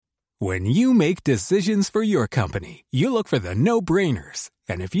When you make decisions for your company, you look for the no-brainers.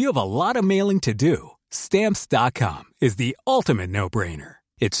 And if you have a lot of mailing to do, Stamps.com is the ultimate no-brainer.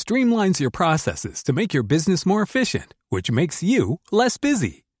 It streamlines your processes to make your business more efficient, which makes you less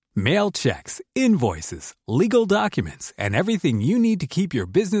busy. Mail checks, invoices, legal documents, and everything you need to keep your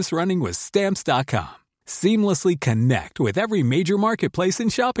business running with Stamps.com. Seamlessly connect with every major marketplace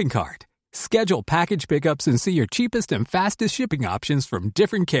and shopping cart. Schedule package pickups and see your cheapest and fastest shipping options from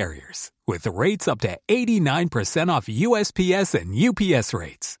different carriers. With rates up to 89% off USPS and UPS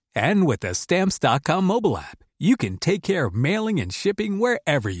rates. And with the Stamps.com mobile app, you can take care of mailing and shipping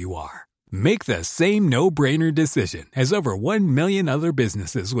wherever you are. Make the same no-brainer decision as over 1 million other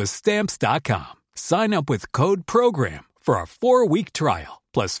businesses with Stamps.com. Sign up with code PROGRAM for a 4-week trial,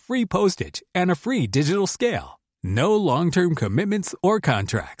 plus free postage and a free digital scale. No long-term commitments or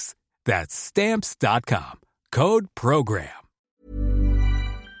contracts. That's Stamps.com. Code PROGRAM.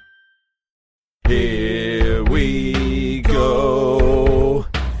 Here we go.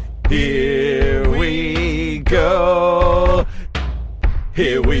 Here we go.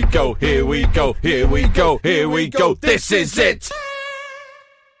 Here we go. Here we go. Here we go. Here we go. This is it.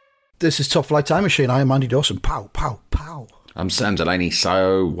 This is Top Flight Time Machine. I am Andy Dawson. Pow, pow, pow. I'm Sam Delaney.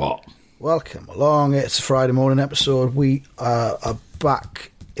 So what? Welcome along. It's a Friday morning episode. We are back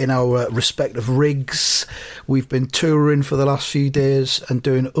in our respective rigs. We've been touring for the last few days and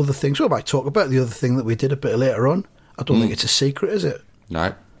doing other things. We might talk about the other thing that we did a bit later on. I don't think it's a secret, is it?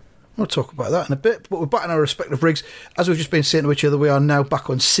 No. We'll talk about that in a bit. But we're back in our respective rigs. As we've just been saying to each other, we are now back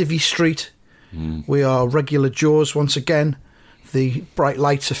on Civvy Street. We are regular Joes once again. The bright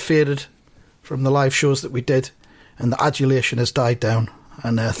lights have faded from the live shows that we did, and the adulation has died down.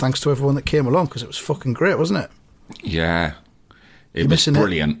 And thanks to everyone that came along, because it was fucking great, wasn't it? Yeah. It was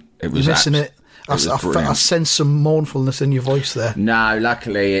brilliant. It was missing it. I sense some mournfulness in your voice there. No,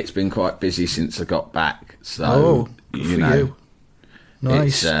 luckily it's been quite busy since I got back. So, good for you.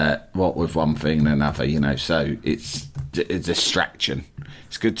 Nice. It's what with one thing and another, so it's a distraction.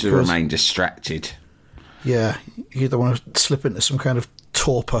 It's good to remain distracted. Yeah, you don't want to slip into some kind of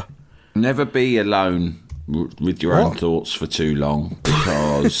torpor. Never be alone with your own thoughts for too long,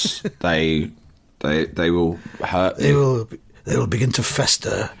 because they will hurt you. They will begin to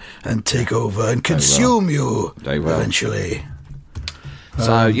fester and take over and consume you. They will eventually.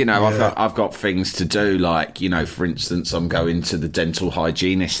 So I've got things to do. Like for instance, I'm going to the dental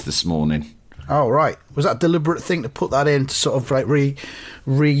hygienist this morning. Oh right, was that a deliberate thing to put that in to sort of like re-enter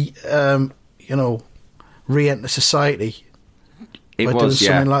society? It by was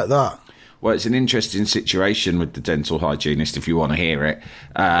doing something like that. Well, it's an interesting situation with the dental hygienist, if you want to hear it.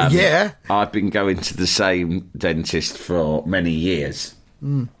 Yeah. I've been going to the same dentist for many years.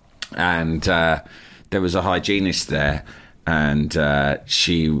 And there was a hygienist there, and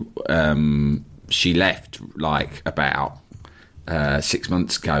she left like about 6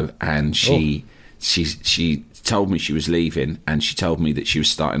 months ago, and she told me she was leaving, and she told me that she was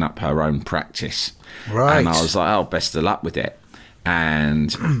starting up her own practice. Right. And I was like, oh, best of luck with it.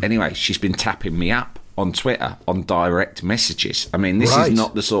 And anyway, she's been tapping me up on Twitter on direct messages. I mean, this is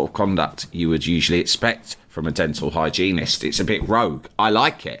not the sort of conduct you would usually expect from a dental hygienist. It's a bit rogue. I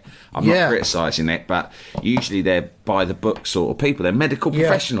like it. I'm not criticising it, but usually they're by the book sort of people. They're medical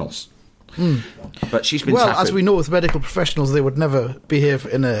professionals. But she's been tapping. As we know with medical professionals, they would never behave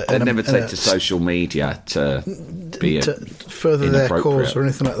They'd never take to social media to further their cause or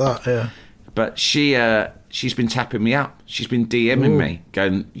anything like that. Yeah. But she's been tapping me up. She's been DMing me,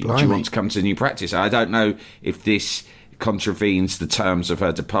 going, do you want to come to the new practice? I don't know if this contravenes the terms of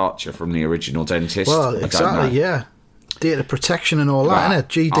her departure from the original dentist. Well, exactly, yeah. Data protection and all that,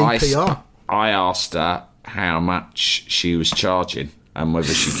 innit? GDPR. I asked her how much she was charging and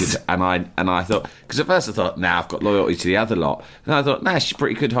whether she could... And I thought... Because at first I thought, I've got loyalty to the other lot. And I thought, she's a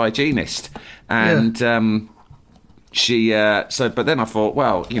pretty good hygienist. And but then I thought,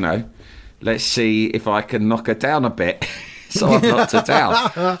 well, let's see if I can knock her down a bit. So I've knocked her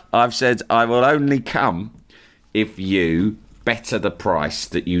down. I've said, I will only come if you better the price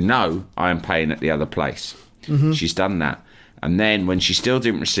that I am paying at the other place. She's done that. And then when she still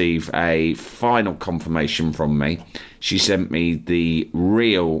didn't receive a final confirmation from me, she sent me the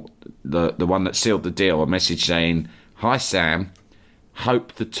one that sealed the deal, a message saying, "Hi Sam,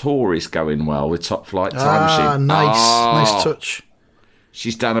 hope the tour is going well with Top Flight Time Machine." Nice touch.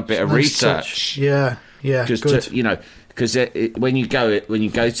 She's done a bit of research. Touch. Yeah, good. Because when you go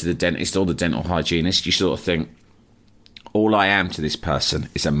to the dentist or the dental hygienist, you sort of think, all I am to this person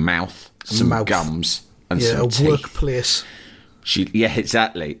is a mouth, some gums, and some teeth. Workplace.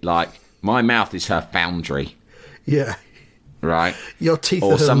 Exactly. Like, my mouth is her foundry. Yeah. right? Your teeth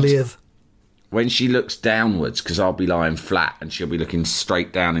Or are her lathe. When she looks downwards, because I'll be lying flat and she'll be looking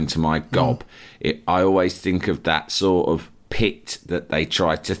straight down into my gob, I always think of that sort of pit that they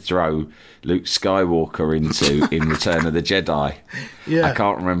tried to throw Luke Skywalker into in Return of the Jedi. Yeah. I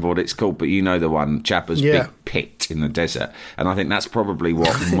can't remember what it's called, but you know the one, Jabba's big pit in the desert. And I think that's probably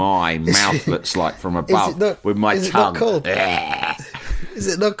what my mouth looks like from above with my tongue. Is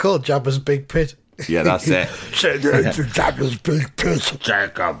it not called Jabba's Big Pit? Yeah, that's it. Jabba's Big Pit.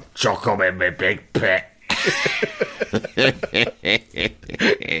 Jacob, chuck him in my big pit.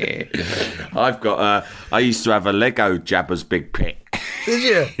 I used to have a Lego Jabba's Big Pit.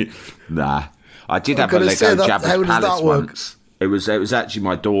 Did you? Nah, I did have a Lego Jabba's Palace once. It was actually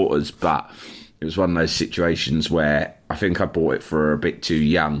my daughter's, but it was one of those situations where I think I bought it for her a bit too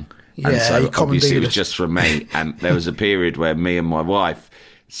young, and so obviously it was just for me. And there was a period where me and my wife,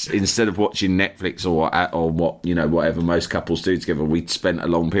 instead of watching Netflix or what, you know, whatever most couples do together, we'd spent a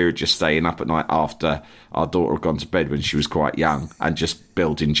long period just staying up at night after our daughter had gone to bed when she was quite young and just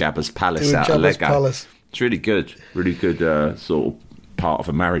building Jabba's Palace out of Lego. Palace. It's really good sort of part of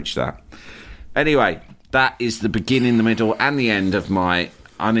a marriage, that. Anyway, that is the beginning, the middle and the end of my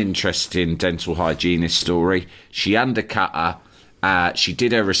uninteresting dental hygienist story. She undercut her. She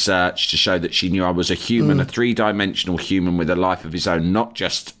did her research to show that she knew I was a human, a three-dimensional human with a life of his own, not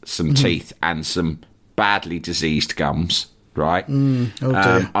just some teeth and some badly diseased gums, right?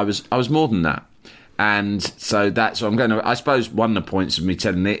 I was more than that. And so that's what I'm going to... I suppose one of the points of me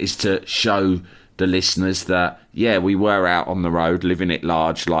telling it is to show the listeners that, yeah, we were out on the road, living it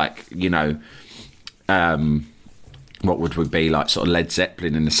large, like, you know... what would we be like, sort of Led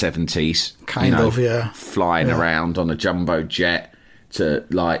Zeppelin in the 70s? Kind of, yeah. Flying around on a jumbo jet to,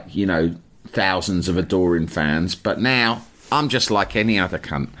 like, you know, thousands of adoring fans. But now I'm just like any other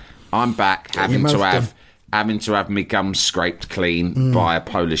cunt. I'm back having to have my gums scraped clean by a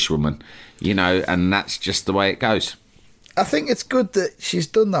Polish woman, you know, and that's just the way it goes. I think it's good that she's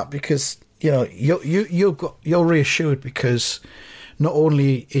done that because, you know, you're reassured because not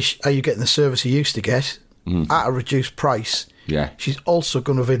only are you getting the service you used to get at a reduced price, she's also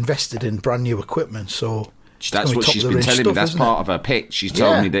going to have invested in brand new equipment. So that's what she's been telling me. That's part of her pitch. She's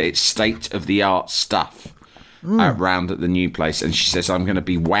told me that it's state-of-the-art stuff around at the new place, and she says I'm going to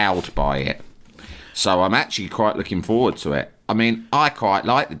be wowed by it. So I'm actually quite looking forward to it. I mean, I quite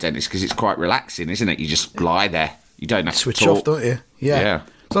like the dentist because it's quite relaxing, isn't it? You just lie there. You don't have to switch off, don't you? Yeah.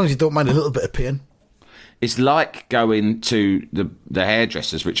 As long as you don't mind a little bit of pain. It's like going to the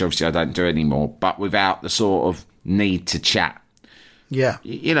hairdressers, which obviously I don't do anymore, but without the sort of need to chat. Yeah.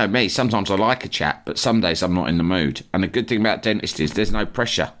 You know me, sometimes I like a chat, but some days I'm not in the mood. And the good thing about dentist is there's no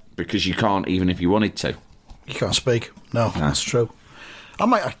pressure because you can't, even if you wanted to. You can't speak. No, that's true. I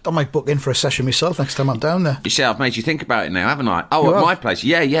might book in for a session myself next time I'm down there. You see, I've made you think about it now, haven't I? Oh, my place.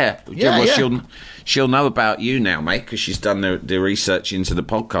 Yeah. Well, she'll know about you now, mate, because she's done the research into the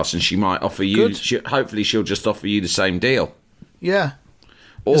podcast, and she might offer you. Hopefully, she'll just offer you the same deal. Yeah.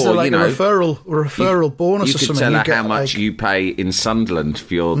 Or, is there like a referral bonus or something? You could tell her how much you pay in Sunderland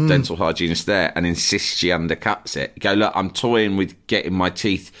for your dental hygienist there, and insist she undercuts it. You go, look, I'm toying with getting my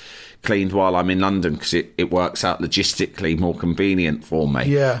teeth cleaned while I'm in London because it works out logistically more convenient for me.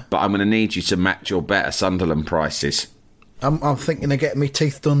 Yeah. But I'm going to need you to match your better Sunderland prices. I'm thinking of getting my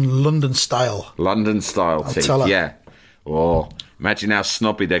teeth done London style. London style teeth, yeah. Oh, imagine how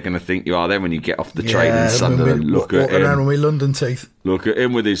snobby they're going to think you are then when you get off the train in Sunderland. Look at him. Around with my London teeth. Look at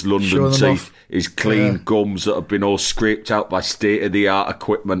him with his London teeth, his clean gums that have been all scraped out by state-of-the-art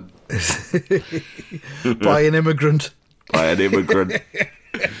equipment. By an immigrant.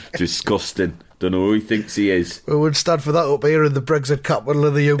 Disgusting. Don't know who he thinks he is. We wouldn't stand for that up here in the Brexit capital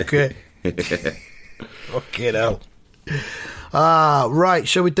of the UK. Fucking hell. Right,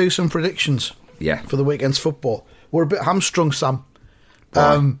 shall we do some predictions? Yeah. For the weekend's football. We're a bit hamstrung, Sam.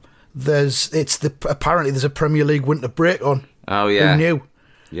 Why? Apparently there's a Premier League winter break on. Oh yeah. Who knew?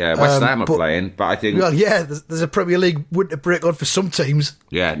 Yeah, West Ham are playing, but I think... Well, yeah, there's a Premier League winter break on for some teams.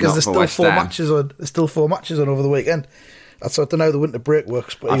 Yeah, because there's still four matches on. There's still 4 matches on over the weekend. I don't know how the winter break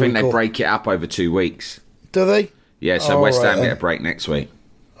works, but I think they break it up over 2 weeks. Do they? Yeah, so West Ham get a break next week.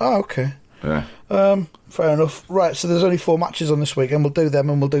 Oh, okay. Yeah. Fair enough. Right, so there's only 4 matches on this week, and we'll do them,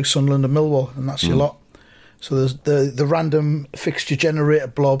 and we'll do Sunderland and Millwall, and that's your lot. So there's the random fixture generator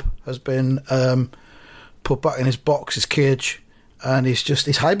blob has been put back in his box, his cage, and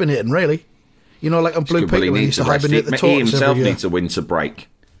he's hibernating, really. You know, like on Blue Peter, when he used to hibernate the tortoise. He himself needs a winter break.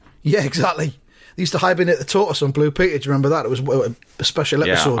 Yeah, exactly. They used to hibernate the tortoise on Blue Peter. Do you remember that? It was a special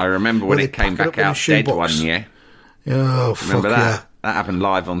episode. Yeah, I remember when it came back out dead one year. Oh, fuck. Remember that? That happened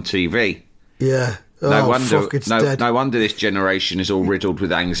live on TV. Yeah. Fuck, it's dead. No wonder this generation is all riddled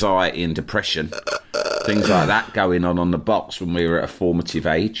with anxiety and depression. Things like that going on the box when we were at a formative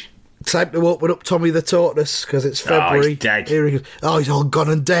age. Time to open up Tommy the Tortoise, because it's February. He's dead. Here he goes. Oh, he's all gone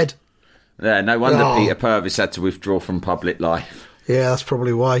and dead. Yeah, no wonder Peter Purvis had to withdraw from public life. Yeah, that's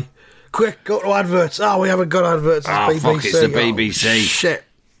probably why. Quick, go to adverts. Oh, we haven't got adverts. It's BBC. Fuck, it's the BBC. Shit.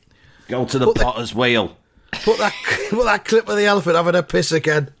 Go to the potter's wheel. Put that clip of the elephant having a piss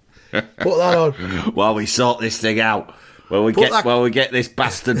again. Put that on. While we sort this thing out. While we get this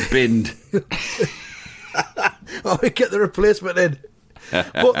bastard binned. While we get the replacement in.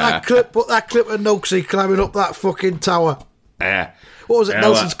 Put that clip of Noxie climbing up that fucking tower. Yeah. What was it?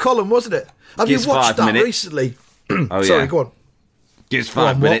 Nelson's column, wasn't it? Have you watched that recently? Oh, Sorry, yeah. go on. Give us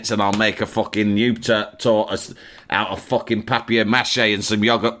 5 minutes and I'll make a fucking new tortoise out of fucking papier-mâché and some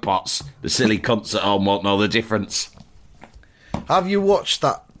yoghurt pots. The silly cunts at home won't know the difference. Have you watched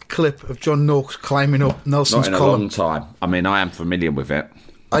that clip of John Noakes climbing up Nelson's column? Not in a long time. I mean, I am familiar with it.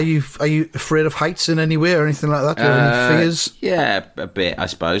 Are you afraid of heights in any way or anything like that? Do you have any fears? Yeah, a bit, I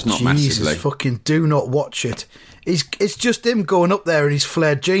suppose. Not Jesus, massively. fucking do not watch it. It's just him going up there in his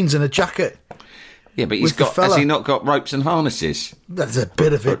flared jeans and a jacket. Yeah, but has he not got ropes and harnesses? There's a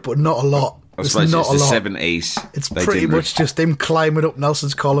bit of it, but not a lot. I suppose it's the 70s. It's pretty much just him climbing up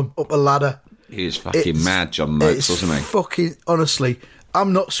Nelson's column, up a ladder. He was fucking mad, John Noakes, wasn't he? Fucking, honestly,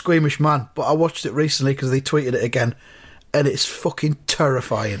 I'm not a squeamish man, but I watched it recently because they tweeted it again, and it's fucking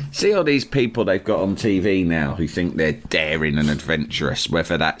terrifying. See all these people they've got on TV now who think they're daring and adventurous,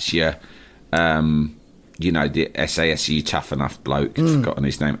 whether that's your... the SASU tough enough bloke, I've forgotten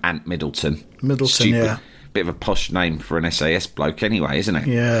his name, Ant Middleton. Yeah. Bit of a posh name for an SAS bloke anyway, isn't it?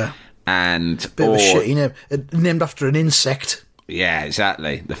 Yeah. And bit of a shitty name. Named after an insect. Yeah,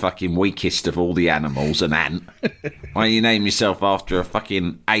 exactly. The fucking weakest of all the animals, an ant. Why don't you name yourself after a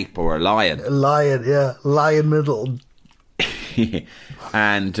fucking ape or a lion? A lion, yeah. Lion Middleton.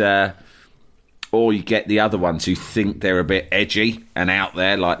 And... or you get the other ones who think they're a bit edgy and out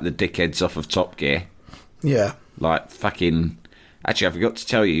there, like the dickheads off of Top Gear. Yeah. Like fucking... Actually, I forgot to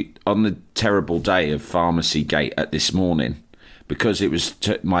tell you, on the terrible day of Pharmacy Gate at this morning, because it was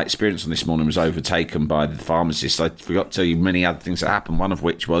my experience on this morning was overtaken by the pharmacist, I forgot to tell you many other things that happened, one of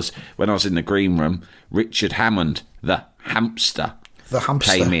which was, when I was in the green room, Richard Hammond, the hamster,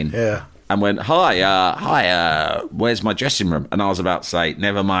 came in. Yeah. And went, hi, where's my dressing room? And I was about to say,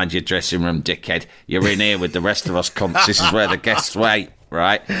 never mind your dressing room, dickhead. You're in here with the rest of us cunts. This is where the guests wait,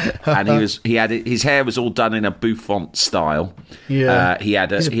 right? And his hair was all done in a bouffant style. Yeah. He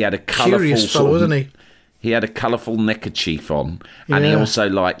had a colourful curious fellow, wasn't he? He had a colourful neckerchief on, and he also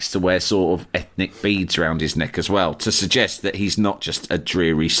likes to wear sort of ethnic beads around his neck as well, to suggest that he's not just a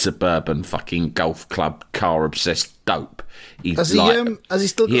dreary suburban fucking golf club car-obsessed dope. Has he still got that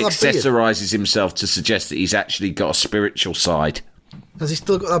beard? He accessorises himself to suggest that he's actually got a spiritual side. Has he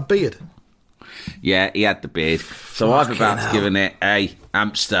still got that beard? Yeah, he had the beard. So I've about given it, hey,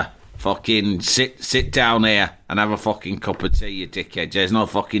 hamster, fucking sit down here and have a fucking cup of tea, you dickhead. There's no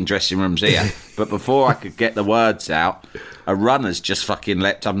fucking dressing rooms here. But before I could get the words out, a runner's just fucking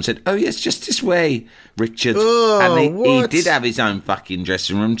leapt up and said, oh, yes, just this way, Richard. And he did have his own fucking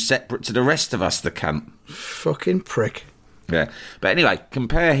dressing room separate to the rest of us, the cunt. Fucking prick. Yeah. But anyway,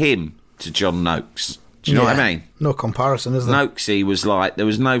 compare him to John Noakes. Do you know what I mean? No comparison, is there? Noakesy was like, there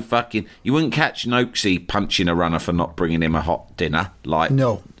was no fucking... You wouldn't catch Noakesy punching a runner for not bringing him a hot dinner like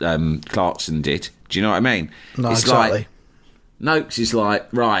Clarkson did. Do you know what I mean? No, it's exactly. Like, Noakes is like,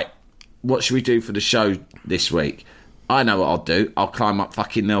 right, what should we do for the show this week? I know what I'll do. I'll climb up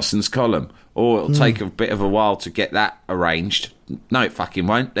fucking Nelson's column. Or it'll take a bit of a while to get that arranged. No, it fucking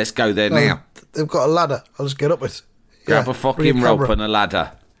won't. Let's go there now. They've got a ladder. I'll just get up with. Grab a fucking rope and a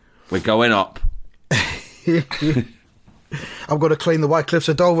ladder. We're going up. I'm going to clean the White Cliffs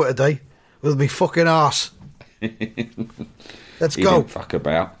of Dover today with me fucking arse. Let's go. Didn't fuck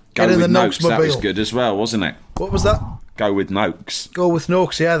about. Get go in with the Noakes. That was Noakesmobile. good as well, wasn't it? What was that? Go with Noakes. Go with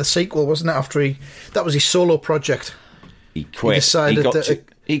Noakes, yeah, the sequel, wasn't it? After that was his solo project. He quit. He decided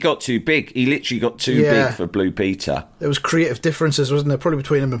he got too big. He literally got too big for Blue Peter. There was creative differences, wasn't there? Probably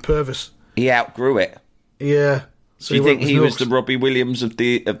between him and Purvis. He outgrew it. Yeah. So Do you think he was the Robbie Williams of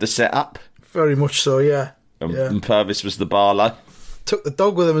the setup? Very much so, yeah. And Purvis was the Barlow. Took the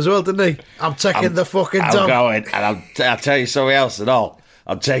dog with him as well, didn't he? I'm taking the fucking dog. I'm going, and I'll tell you something else and all.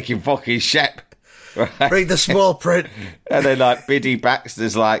 I'm taking fucking Shep. Right? Read the small print. And then, like, Biddy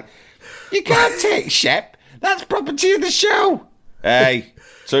Baxter's like, you can't take Shep. That's property of the show. Hey,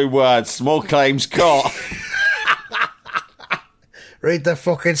 2 words. Small claims court. Read the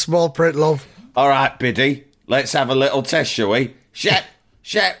fucking small print, love. All right, Biddy. Let's have a little test, shall we? Shep.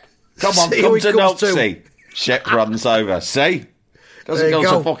 Come on, See come who he to comes to. Noxie. Shep runs over. See? Doesn't There you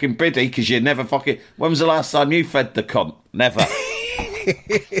go go. to fucking Biddy because you never fucking... When was the last time you fed the cunt? Never.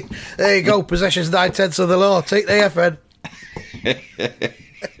 There you go. Possession's 9/10 of the law. Take the FN.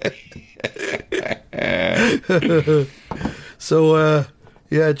 So,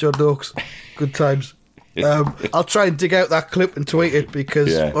 yeah, John Noakes. Good times. I'll try and dig out that clip and tweet it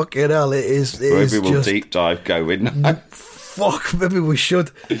because fucking hell, it is Maybe we'll just... deep dive go in. Fuck, maybe we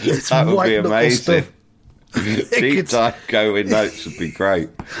should. It's That would white be knuckle amazing. stuff. Deep dive go in notes would be great.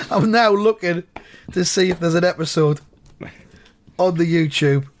 I'm now looking to see if there's an episode on the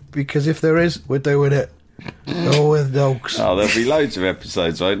YouTube because if there is, we're doing it. Go with Noakes. Oh, there'll be loads of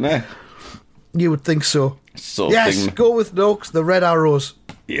episodes, won't there? You would think so. Sort of Yes, thing. go with Noakes, the Red Arrows.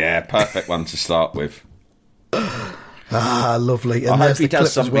 Yeah, perfect one to start with. Ah, lovely. And I there's hope he the clip does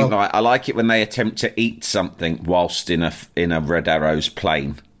as something well. like... I like it when they attempt to eat something whilst in a Red Arrows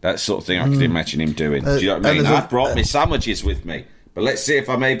plane. That sort of thing I can imagine him doing. Do you know what I and mean? there's I've brought my sandwiches with me, but let's see if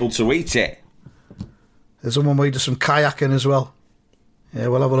I'm able to eat it. There's one where he does some kayaking as well. Yeah,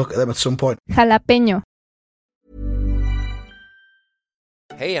 we'll have a look at them at some point. Jalapeño.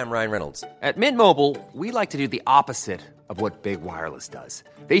 Hey, I'm Ryan Reynolds. At Mint Mobile, we like to do the opposite of what Big Wireless does.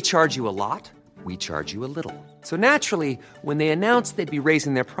 They charge you a lot, we charge you a little. So naturally, when they announced they'd be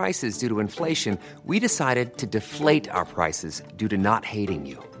raising their prices due to inflation, we decided to deflate our prices due to not hating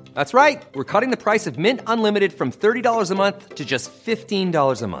you. That's right. We're cutting the price of Mint Unlimited from $30 a month to just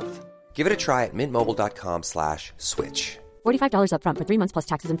 $15 a month. Give it a try at mintmobile.com/switch. $45 up front for 3 months plus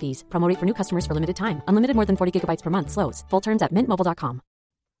taxes and fees. Promo rate for new customers for limited time. Unlimited more than 40 gigabytes per month. Slows full terms at mintmobile.com.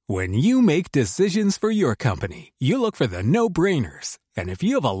 When you make decisions for your company, you look for the no-brainers. And if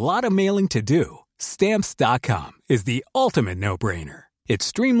you have a lot of mailing to do, Stamps.com is the ultimate no-brainer. It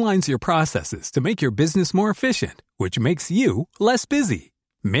streamlines your processes to make your business more efficient, which makes you less busy.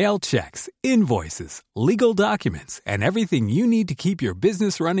 Mail checks, invoices, legal documents, and everything you need to keep your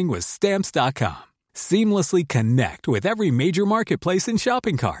business running with Stamps.com. Seamlessly connect with every major marketplace and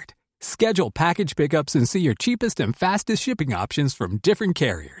shopping cart. Schedule package pickups and see your cheapest and fastest shipping options from different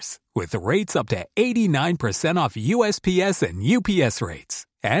carriers. With rates up to 89% off USPS and UPS rates.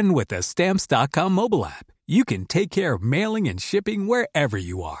 And with the Stamps.com mobile app, you can take care of mailing and shipping wherever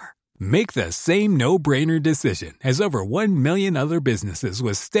you are. Make the same no-brainer decision as over 1 million other businesses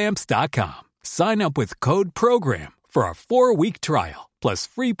with Stamps.com. Sign up with code PROGRAM for a 4-week trial, plus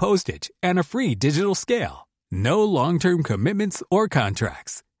free postage and a free digital scale. No long-term commitments or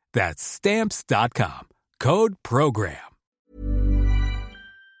contracts. That's Stamps.com. Code PROGRAM.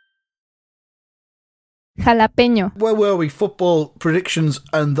 Jalapeño. Where were we? Football predictions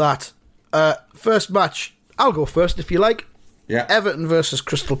and that. First match. I'll go first if you like. Yeah. Everton versus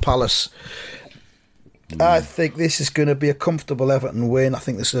Crystal Palace. I think this is going to be a comfortable Everton win. I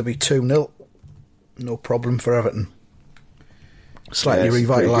think this will be 2-0. No problem for Everton. Slightly Yes,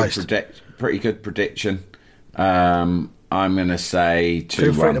 revitalised. Pretty good prediction. I'm going to say 2-1.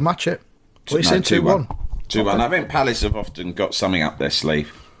 Feel free to match it. What are you saying? 2-1? 2-1. Okay. I think Palace have often got something up their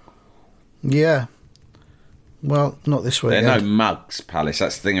sleeve. Yeah. Well, not this weekend. They're no mugs, Palace.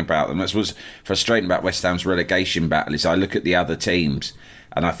 That's the thing about them. That's what's frustrating about West Ham's relegation battle is I look at the other teams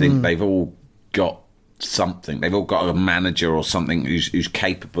and I think they've all got something. They've all got a manager or something who's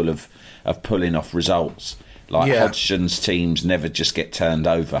capable of pulling off results. Like Hodgson's teams never just get turned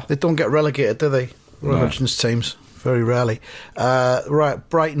over. They don't get relegated, do they? No. Hodgson's teams. Very rarely. Right,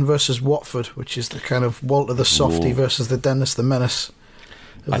 Brighton versus Watford, which is the kind of Walter the Softy versus the Dennis the Menace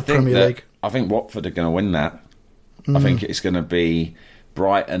of the Premier League. I think Watford are going to win that. I think it's going to be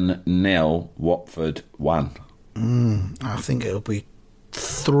Brighton 0, Watford 1. I think it'll be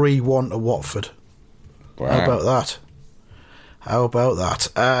 3-1 to Watford. Wow. How about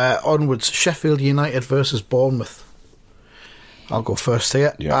that? Onwards, Sheffield United versus Bournemouth. I'll go first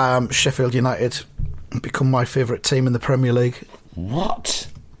here. Yeah. Sheffield United become my favourite team in the Premier League. What?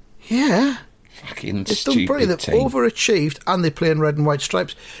 Yeah. Fucking They've done stupid pretty. They've team. overachieved and they play in red and white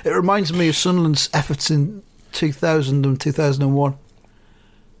stripes. It reminds me of Sunderland's efforts in 2000 and 2001.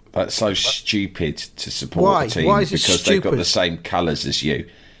 That's so stupid to support Why? a team Why is it because they've got stupid? the same colours as you.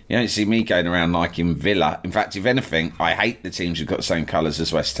 You don't see me going around liking Villa. In fact, if anything, I hate the teams who've got the same colours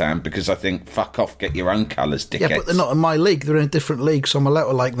as West Ham because I think, fuck off, get your own colours, dickheads. Yeah, but they're not in my league. They're in a different league, so I'm allowed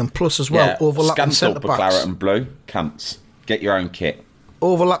to like them. Plus, as well, overlapping Scunthorpe centre are claret backs. and blue. Cunts. Get your own kit.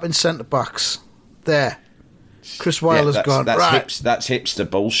 Overlapping centre backs. There. Chris Wilder's gone. That's Right. that's hipster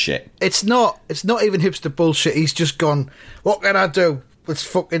bullshit. It's not even hipster bullshit. He's just gone, what can I do? It's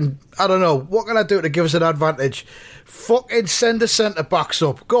fucking, I don't know. What can I do to give us an advantage? Fucking send the centre backs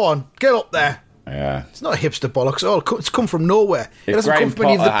up. Go on, get up there. Yeah. It's not hipster bollocks at all. It's come from nowhere. It If doesn't Graham come from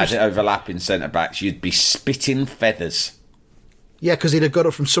any of Potter the... had overlapping centre-backs, you'd be spitting feathers. Yeah, because he'd have got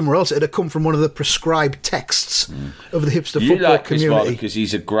it from somewhere else. It'd have come from one of the prescribed texts of the hipster You football like Chris Wilder community. because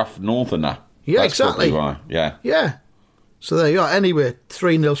he's a gruff northerner. Yeah, That's exactly. probably why. Yeah. Yeah. So there you are. Anyway,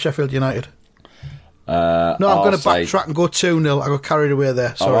 3-0 Sheffield United. No, I'm I'll going to say- backtrack and go 2-0. I got carried away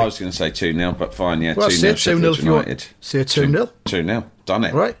there. Sorry. Oh, I was going to say 2-0, but fine, yeah, Well, 2-0 say 2-0 Sheffield if you want. United. Say 2-0. 2-0, done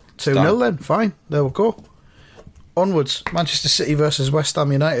it. Right, It's 2-0 done. then. Fine. There we go. Onwards. Manchester City versus West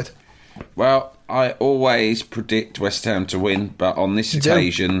Ham United. Well, I always predict West Ham to win, but on this You do?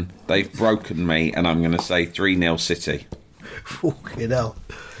 occasion, they've broken me, and I'm going to say 3-0 City. Fucking hell.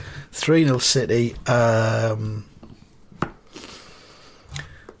 3-0 City.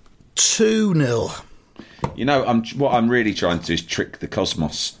 2-0. You know, what I'm really trying to do is trick the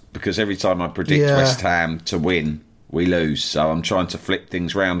Cosmos, because every time I predict Yeah. West Ham to win, we lose. So I'm trying to flip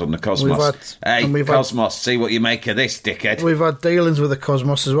things round on the Cosmos. Hey, we've had- Cosmos, see what you make of this, dickhead. We've had dealings with the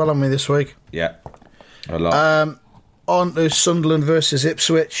Cosmos as well, haven't we, this week? Yeah, a lot. On to Sunderland versus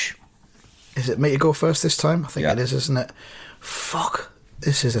Ipswich. Is it me to go first this time? I think Yeah. it is, isn't it? Fuck.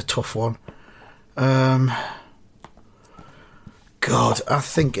 This is a tough one. God, I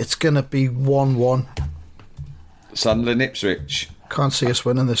think it's going to be 1-1. Sunderland, Ipswich, Can't see us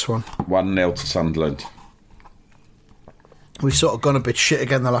winning this one. 1-0 to Sunderland. We've sort of gone a bit shit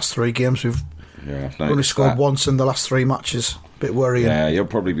again the last 3 games. We've Yeah, I've only noticed scored that. once in the last 3 matches. Bit worrying. Yeah, you'll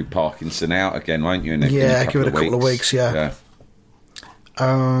probably be Parkinson out again, won't you? In Yeah, give it a couple of weeks, yeah.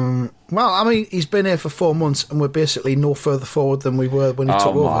 Well, I mean, he's been here for 4 months, and we're basically no further forward than we were when he took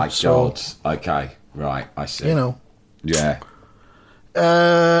Oh over. my so, God. Okay, right, I see. you know, Yeah.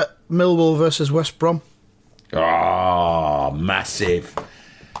 Millwall versus West Brom. Oh, massive.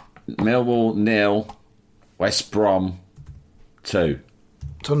 Millwall 0, West Brom 2.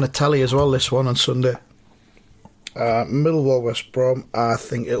 It's on the telly as well, this one, on Sunday. Millwall West Brom, I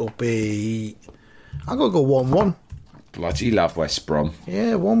think it'll be... I'm going to go 1-1. Bloody love West Brom.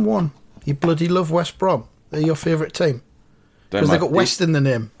 Yeah, 1-1. You bloody love West Brom. They're your favourite team. Don't Because they've like- got West in the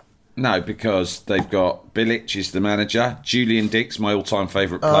name. No, because they've got Bilic is the manager, Julian Dix, my all-time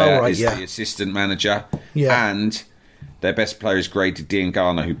favourite Oh, player, right, is yeah. the assistant manager, Yeah. and their best player is Grady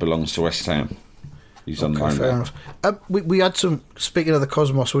Diangana, who belongs to West Ham. He's on Okay, loan fair there. enough. We had some... Speaking of the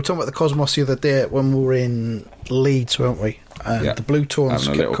Cosmos, we were talking about the Cosmos the other day when we were in Leeds, weren't we? And Yeah. the Blue Tones Having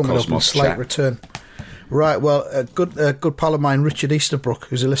a kept little coming up in Cosmos slight chat. return. Right, well, a good pal of mine, Richard Easterbrook,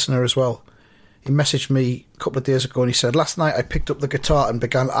 who's a listener as well, he messaged me a couple of days ago and he said, last night I picked up the guitar and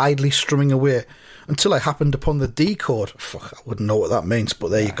began idly strumming away until I happened upon the D chord. Fuck, I wouldn't know what that means, but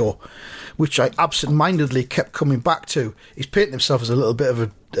there you go. Which I absent-mindedly kept coming back to. He's painting himself as a little bit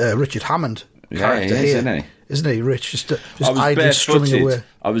of a Richard Hammond character he is, here. isn't he? Isn't he, Rich? Just I was idly strumming away. barefooted.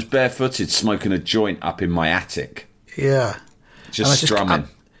 I was barefooted smoking a joint up in my attic, Yeah. just And I strumming.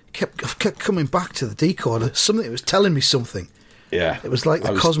 kept coming back to the D chord. Something that was telling me something. Yeah, It was like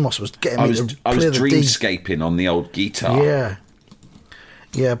the Cosmos was getting I me was to play the D. dreamscaping on the old guitar. Yeah.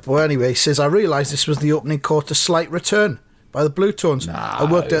 Yeah, but anyway, he says, I realised this was the opening chord to Slight Return by the Blue Tones. I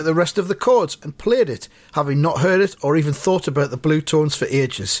worked out the rest of the chords and played it, having not heard it or even thought about the Blue Tones for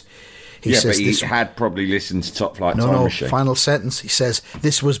ages. He Yeah, says but he this... had probably listened to Top Flight Time No, Machine. final sentence. He says,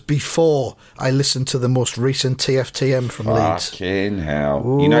 this was before I listened to the most recent TFTM from Leeds. Fucking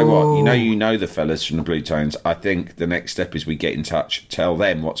hell. You know what? You know the fellas from the Blue Tones. I think the next step is we get in touch, tell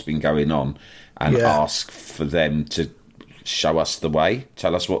them what's been going on, and Yeah. ask for them to show us the way,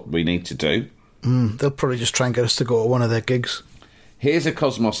 tell us what we need to do. They'll probably just try and get us to go to one of their gigs. Here's a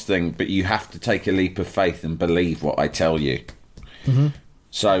Cosmos thing, but you have to take a leap of faith and believe what I tell you. Mm-hmm.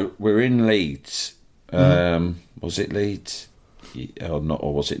 So we're in Leeds. Was it Leeds? Or not?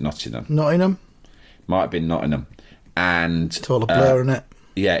 Or was it Nottingham? Nottingham? Might have been Nottingham. And It's all a blur, innit?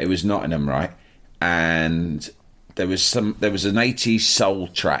 yeah, it was Nottingham, right? And there was an 80s soul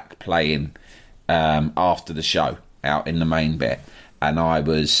track playing after the show out in the main bit, and I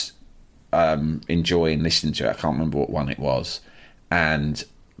was enjoying listening to it. I can't remember what one it was, and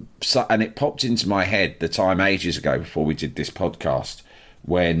it popped into my head the time ages ago before we did this podcast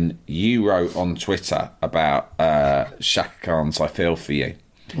when you wrote on Twitter about Shaka Khan's "I Feel For You,"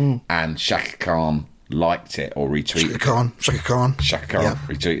 and Shaka Khan liked it or retweeted Shaka Khan. Shaka Khan. Shaka Khan Yeah.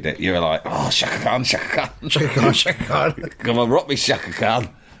 retweeted it. You were like, oh, Shaka Khan, Shaka Khan. Shaka Khan, Shaka Khan. Come on, rock me, Shaka Khan.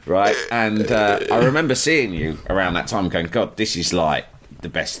 Right? And I remember seeing you around that time going, God, this is like the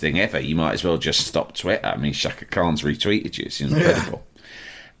best thing ever. You might as well just stop Twitter. I mean, Shaka Khan's retweeted you. It's incredible.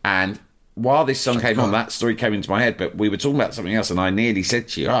 And while this song came on, that story came into my head, but we were talking about something else, and I nearly said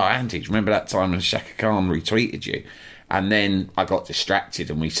to you, oh, Andy, do you remember that time when Shaka Khan retweeted you? And then I got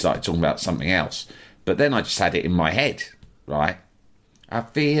distracted and we started talking about something else. But then I just had it in my head, right? I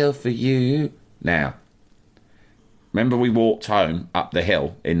feel for you. Now, remember we walked home up the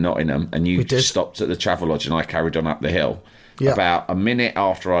hill in Nottingham and you stopped at the Travelodge and I carried on up the hill. Yeah. About a minute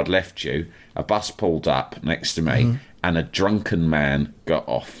after I'd left you, a bus pulled up next to me and a drunken man got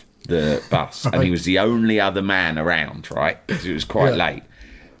off the bus. And he was the only other man around, right? Because it was quite late.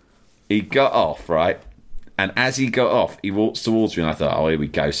 He got off, right? And as he got off, he walks towards me and I thought, oh, here we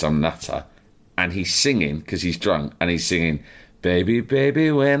go, some nutter. And he's singing, because he's drunk, and he's singing, baby,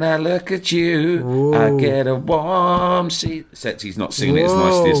 baby, when I look at you, whoa, I get a warm seat. Except he's not singing it as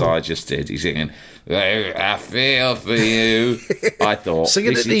nicely as I just did. He's singing, I feel for you. I thought,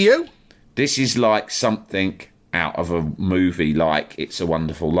 singing it to you? This is like something out of a movie like It's a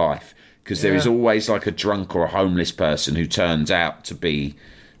Wonderful Life. Because there is always like a drunk or a homeless person who turns out to be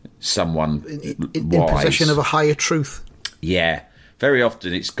someone in possession of a higher truth. Yeah. Very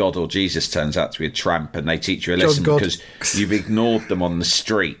often it's God or Jesus turns out to be a tramp and they teach you a lesson because you've ignored them on the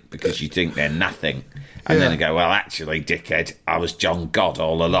street because you think they're nothing. And then they go, well, actually, dickhead, I was John God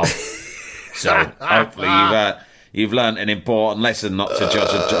all along. So hopefully you've learnt an important lesson not to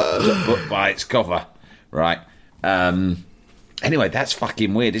judge a book by its cover. Right? Anyway, that's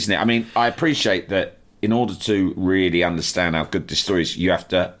fucking weird, isn't it? I mean, I appreciate that in order to really understand how good this story is, you have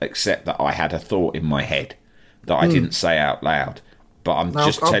to accept that I had a thought in my head that I didn't say out loud. But I'm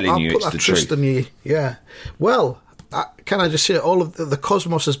just telling you it's the truth. In you. Yeah. Well, can I just say, all of the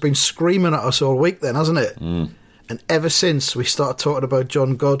cosmos has been screaming at us all week then, hasn't it? And ever since we started talking about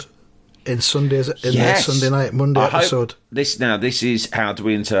John God in the Sunday night, Monday episode. This is, how do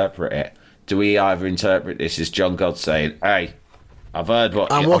we interpret it? Do we either interpret this as John God saying, hey, I've heard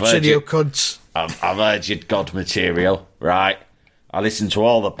what... I'm watching you, cunts. I've heard your God material, right? I listen to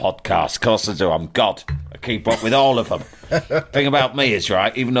all the podcasts. Of course I do. I'm God. I keep up with all of them. Thing about me is,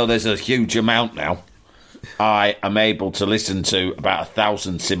 right, even though there's a huge amount now, I am able to listen to about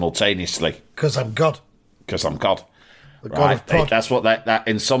 1,000 simultaneously. Because I'm God. Because I'm God. The God of pod. That's what that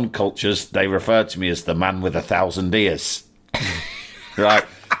in some cultures they refer to me as the man with 1,000 ears. Right.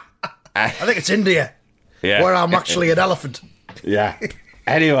 I think it's India. Yeah. Where I'm actually an elephant. Yeah.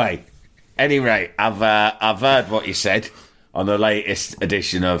 Anyway, I've heard what you said on the latest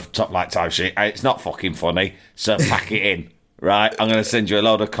edition of Top Light Time Sheet. It's not fucking funny, so pack it in, right? I'm going to send you a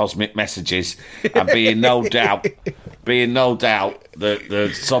load of cosmic messages and be in no doubt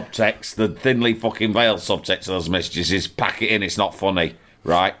the subtext, the thinly fucking veiled subtext of those messages is pack it in, it's not funny,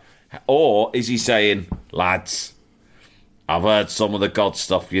 right? Or is he saying, lads, I've heard some of the God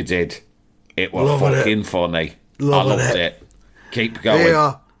stuff you did. It was fucking funny. I loved it. Keep going.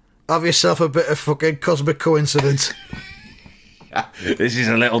 Yeah, have yourself a bit of fucking cosmic coincidence. This is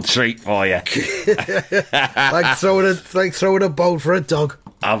a little treat for you. like throwing a bone for a dog.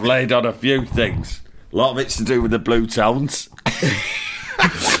 I've laid on a few things. A lot of it's to do with the blue tones.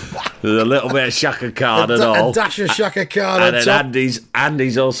 There's a little bit of Shaka Khan and all. A dash of Shaka Khan. And then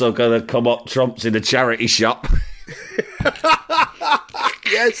Andy's also going to come up trumps in a charity shop.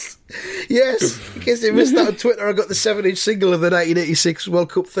 Yes. In case you missed that on Twitter, I got the 7-inch single of the 1986 World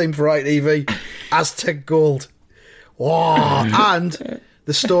Cup theme for ITV, Aztec Gold. Oh, and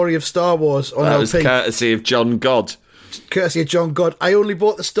the story of Star Wars on LP. That was courtesy of John God. Courtesy of John God. I only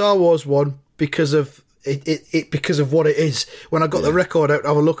bought the Star Wars one because of it because of what it is. When I got the record out to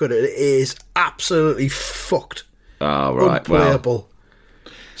have a look at it, it is absolutely fucked. Oh, right. Unplayable.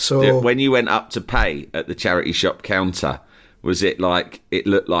 Well, so when you went up to pay at the charity shop counter, was it like it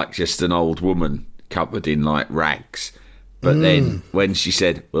looked like just an old woman covered in like rags? But then when she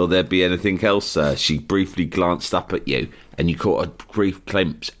said, will there be anything else, sir? She briefly glanced up at you and you caught a brief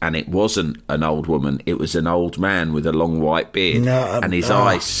glimpse and it wasn't an old woman. It was an old man with a long white beard and his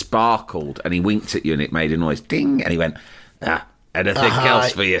eyes sparkled and he winked at you and it made a noise. Ding! And he went, anything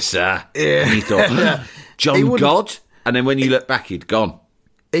else for you, sir? Yeah. And you thought, John God? And then when you look back, he'd gone.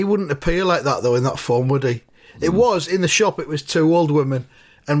 He wouldn't appear like that, though, in that form, would he? It was, in the shop, it was two old women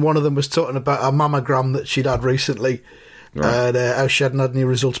and one of them was talking about a mammogram that she'd had recently. Right. And how she hadn't had any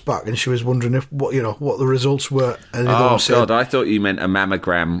results back, and she was wondering what the results were. And God, I thought you meant a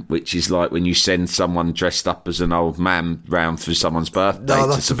mammogram, which is like when you send someone dressed up as an old man round for someone's birthday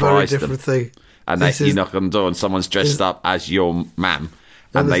to surprise them. That's a very different thing. And you knock on the door, and someone's dressed up as your mam,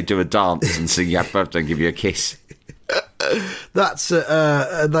 and they do a dance and sing your happy birthday and give you a kiss. That's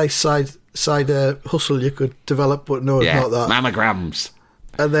a nice side hustle you could develop, but no, it's not that. Mammograms.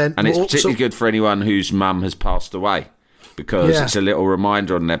 And it's particularly good for anyone whose mum has passed away. because Yeah. it's a little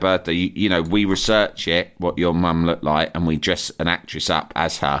reminder on their birthday. You know, we research it, what your mum looked like, and we dress an actress up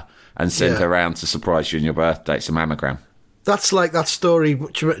as her and send her around to surprise you on your birthday. It's a mammogram. That's like that story.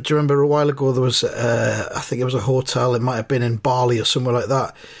 Do you remember a while ago there was, I think it was a hotel, it might have been in Bali or somewhere like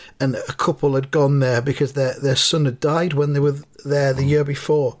that, and a couple had gone there because their son had died when they were there the year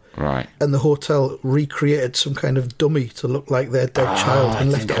before. Right. And the hotel recreated some kind of dummy to look like their dead child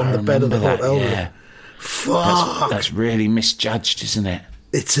and left it on the bed of the hotel room. Fuck! That's really misjudged, isn't it?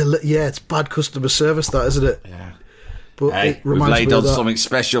 It's bad customer service, that, isn't it? Yeah. But Hey, it we've reminds laid me on of that. something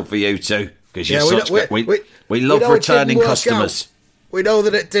special for you two, because Yeah, we love know it returning didn't work customers. out. We know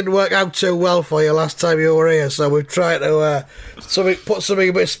that it didn't work out too well for you last time you were here, so we've tried to put something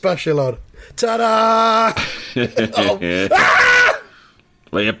a bit special on. Ta-da!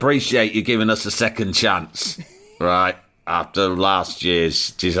 We appreciate you giving us a second chance, right? After last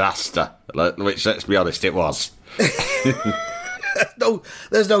year's disaster, which, let's be honest, it was. No,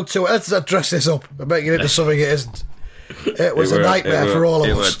 there's no to it. Let's dress this up and make it into something it isn't. It was a nightmare for all of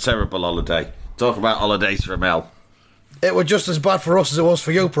It us. was a terrible holiday. Talk about holidays from hell. It was just as bad for us as it was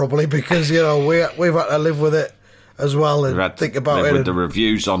for you, probably, because we've had to live with it as well and We've had to think about live it. with the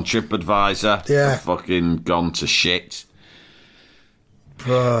reviews on TripAdvisor. Yeah. Have fucking gone to shit.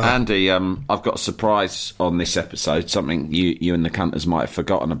 Andy, I've got a surprise on this episode. Something you and the cunters might have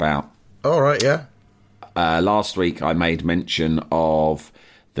forgotten about. All right, yeah. Last week I made mention of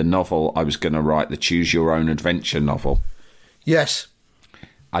the novel I was going to write, the Choose Your Own Adventure novel. Yes.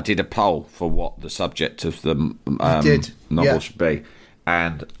 I did a poll for what the subject of the Yeah. novel should be,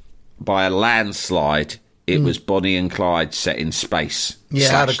 and by a landslide, it was Bonnie and Clyde set in space.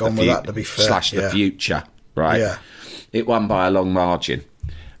 Yeah, I'd have / gone with that, to be fair. / the Yeah. future, right? Yeah. It won by a long margin.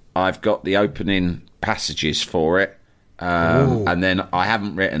 I've got the opening passages for it, and then I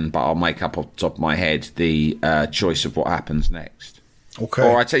haven't written, but I'll make up off the top of my head the choice of what happens next. Okay.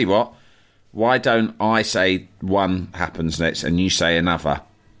 Or I tell you what, why don't I say one happens next and you say another?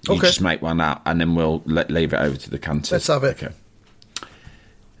 You Okay. just make one up, and then we'll leave it over to the cunters. Let's have it. Okay.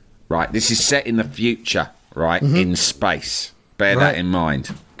 Right, this is set in the future, right, in space. Bear Right. that in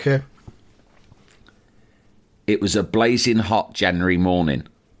mind. Okay. It was a blazing hot January morning,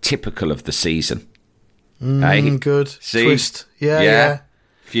 typical of the season. Hey? Good. See? Twist. Yeah.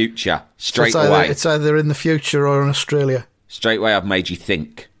 Future. So Straight away. it's either in the future or in Australia. Straight away, I've made you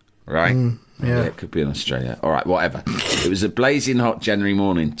think, right? yeah. It could be in Australia. All right, whatever. It was a blazing hot January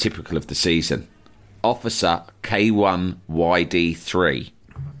morning, typical of the season. Officer K1YD3.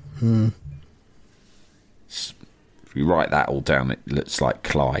 If you write that all down, it looks like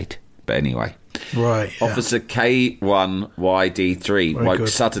Clyde. But anyway. Right. Yeah. Officer K1YD3 Very woke good.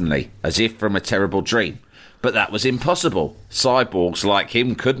 suddenly, as if from a terrible dream. But that was impossible. Cyborgs like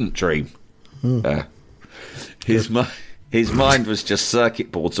him couldn't dream. His mind was just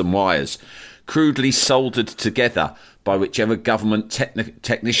circuit boards and wires, crudely soldered together by whichever government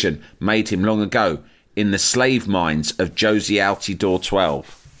technician made him long ago in the slave mines of Josie Altidore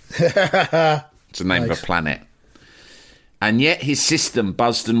 12. It's the name of a planet. And yet his system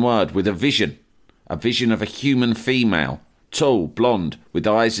buzzed and whirred with a vision of a human female, tall, blonde, with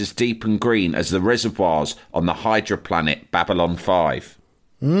eyes as deep and green as the reservoirs on the Hydra planet Babylon 5.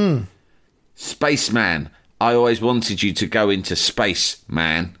 Spaceman, I always wanted you to go into space,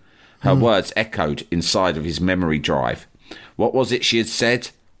 man. Her words echoed inside of his memory drive. What was it she had said?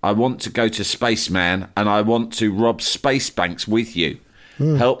 I want to go to space, man, and I want to rob space banks with you.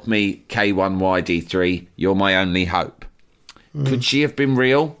 Help me, K1YD3. You're my only hope. Could she have been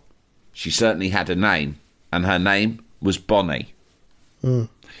real? She certainly had a name, and her name was Bonnie.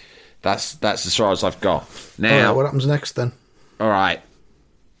 That's as far as I've got. All Now, right, what happens next then? all right.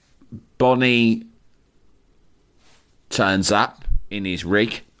 Bonnie turns up in his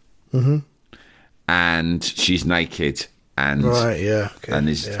rig, and she's naked and Right. Yeah. Okay. and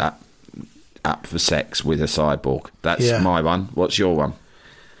is yeah. up for sex with a cyborg. That's Yeah. my one. What's your one?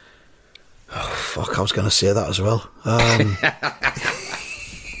 Fuck, I was going to say that as well.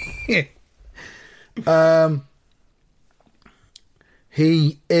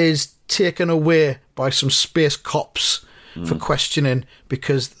 He is taken away by some space cops for questioning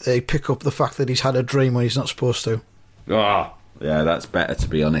because they pick up the fact that he's had a dream when he's not supposed to. Oh, yeah, that's better, to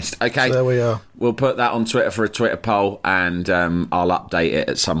be honest. Okay, So there we are. We'll put that on Twitter for a Twitter poll, and I'll update it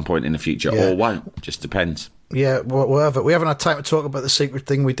at some point in the future, Yeah. or won't. Just depends. Yeah, whatever. We haven't had time to talk about the secret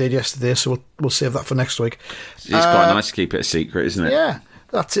thing we did yesterday, so we'll save that for next week. It's quite nice to keep it a secret, isn't it? Yeah,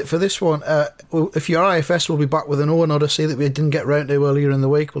 that's it for this one. If you're IFS, we'll be back with an Owen Odyssey that we didn't get round to earlier in the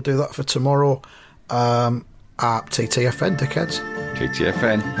week. We'll do that for tomorrow at TTFN, dickheads.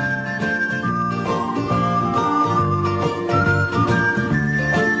 TTFN.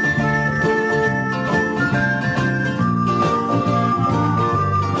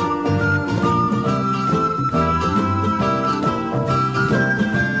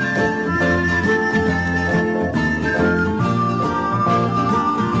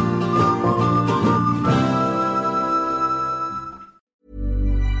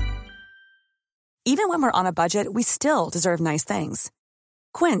 Even when we're on a budget, we still deserve nice things.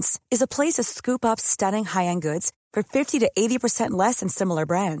 Quince is a place to scoop up stunning high-end goods for 50 to 80% less than similar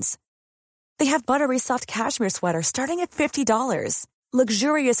brands. They have buttery soft cashmere sweaters starting at $50,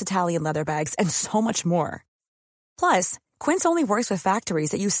 luxurious Italian leather bags, and so much more. Plus, Quince only works with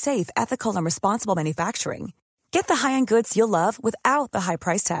factories that use safe, ethical, and responsible manufacturing. Get the high-end goods you'll love without the high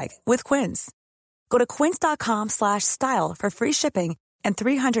price tag with Quince. Go to quince.com/style for free shipping and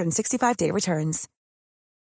 365-day returns.